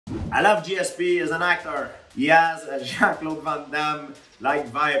I love GSP as an actor. He has a Jean-Claude Van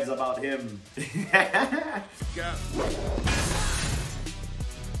Damme-like vibes about him.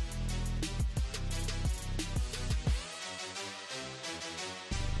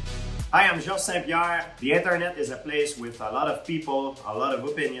 Hi, I'm Georges St-Pierre. The internet is a place with a lot of people, a lot of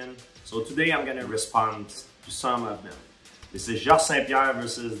opinion. So today I'm gonna respond to some of them. This is Georges St-Pierre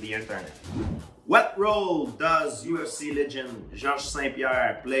versus the internet. What role does UFC legend Georges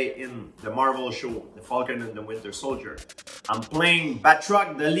St-Pierre play in the Marvel show, The Falcon and the Winter Soldier? I'm playing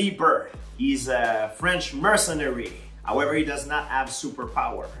Batroc the Leaper. He's a French mercenary. However, he does not have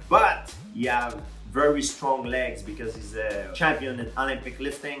superpower, but he has very strong legs because he's a champion in Olympic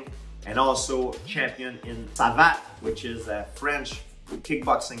lifting and also champion in savate, which is a French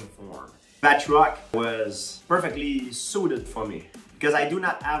kickboxing form. Batroc was perfectly suited for me because I do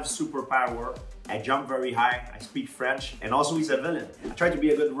not have superpower. I jump very high, I speak French, and also he's a villain. I try to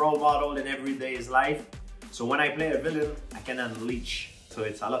be a good role model in everyday's life. So when I play a villain, I can unleash. So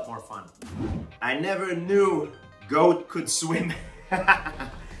it's a lot more fun. I never knew goat could swim.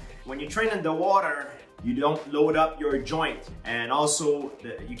 When you train in the water, you don't load up your joint, and also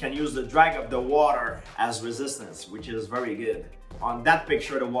you can use the drag of the water as resistance, which is very good. On that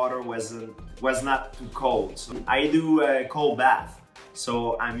picture, the water was not too cold. So I do a cold bath,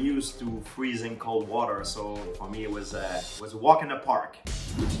 so I'm used to freezing cold water. So for me, it was a walk in the park.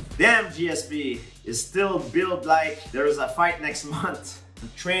 Damn, GSP is still built like there is a fight next month. I'm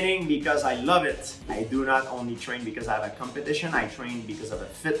training because I love it. I do not only train because I have a competition, I train because of a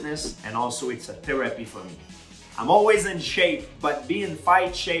fitness, and also it's a therapy for me. I'm always in shape, but being in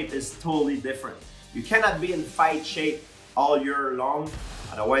fight shape is totally different. You cannot be in fight shape all year long,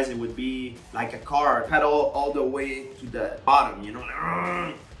 otherwise it would be like a car, pedal all the way to the bottom, you know,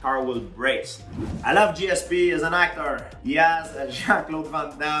 car will break. I love GSP as an actor. He has a Jean-Claude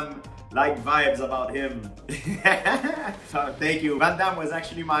Van Damme-like vibes about him. Thank you. Van Damme was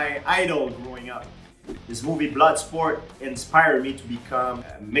actually my idol growing up. This movie Bloodsport inspired me to become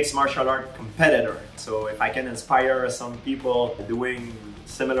a mixed martial art competitor. So if I can inspire some people doing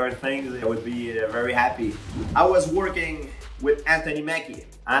similar things, I would be very happy. I was working with Anthony Mackie.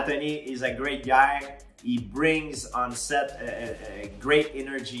 Anthony is a great guy. He brings on set a great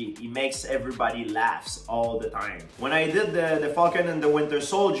energy. He makes everybody laughs all the time. When I did the Falcon and the Winter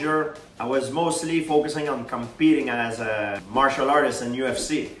Soldier, I was mostly focusing on competing as a martial artist in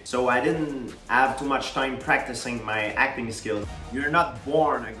UFC. So I didn't have too much time practicing my acting skills. You're not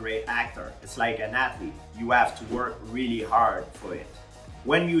born a great actor. It's like an athlete. You have to work really hard for it.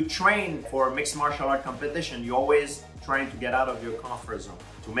 When you train for mixed martial art competition, you're always trying to get out of your comfort zone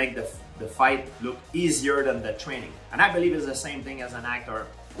to make the fight look easier than the training. And I believe it's the same thing as an actor,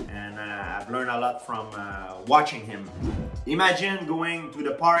 and I've learned a lot from watching him. Imagine going to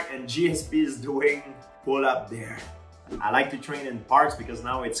the park and GSP is doing pull-up there. I like to train in parks because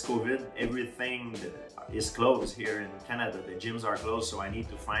now it's COVID, everything is closed here in Canada. The gyms are closed, so I need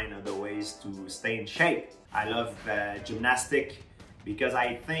to find other ways to stay in shape. I love gymnastics because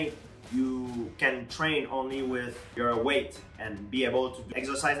I think you can train only with your weight and be able to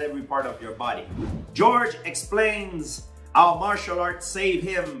exercise every part of your body. George explains how martial arts saved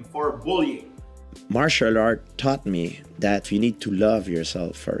him for bullying. Martial art taught me that you need to love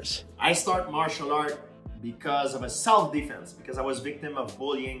yourself first. I start martial art because of a self-defense, because I was victim of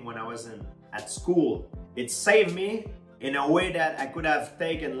bullying when I was at school. It saved me in a way that I could have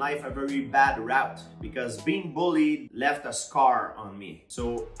taken life a very bad route, because being bullied left a scar on me.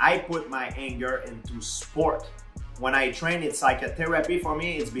 So I put my anger into sport. When I train, it's like a therapy for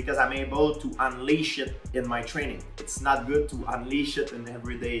me. It's because I'm able to unleash it in my training. It's not good to unleash it in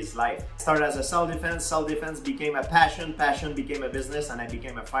everyday's life. I started as a self-defense became a passion became a business, and I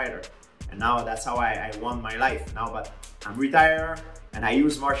became a fighter. And now that's how I won my life now, but I'm retired and I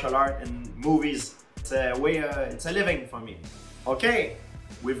use martial art in movies. It's a way, it's a living for me. Okay,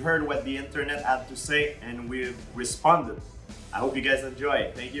 we've heard what the internet had to say and we've responded. I hope you guys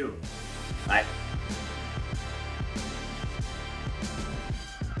enjoy. Thank you. Bye.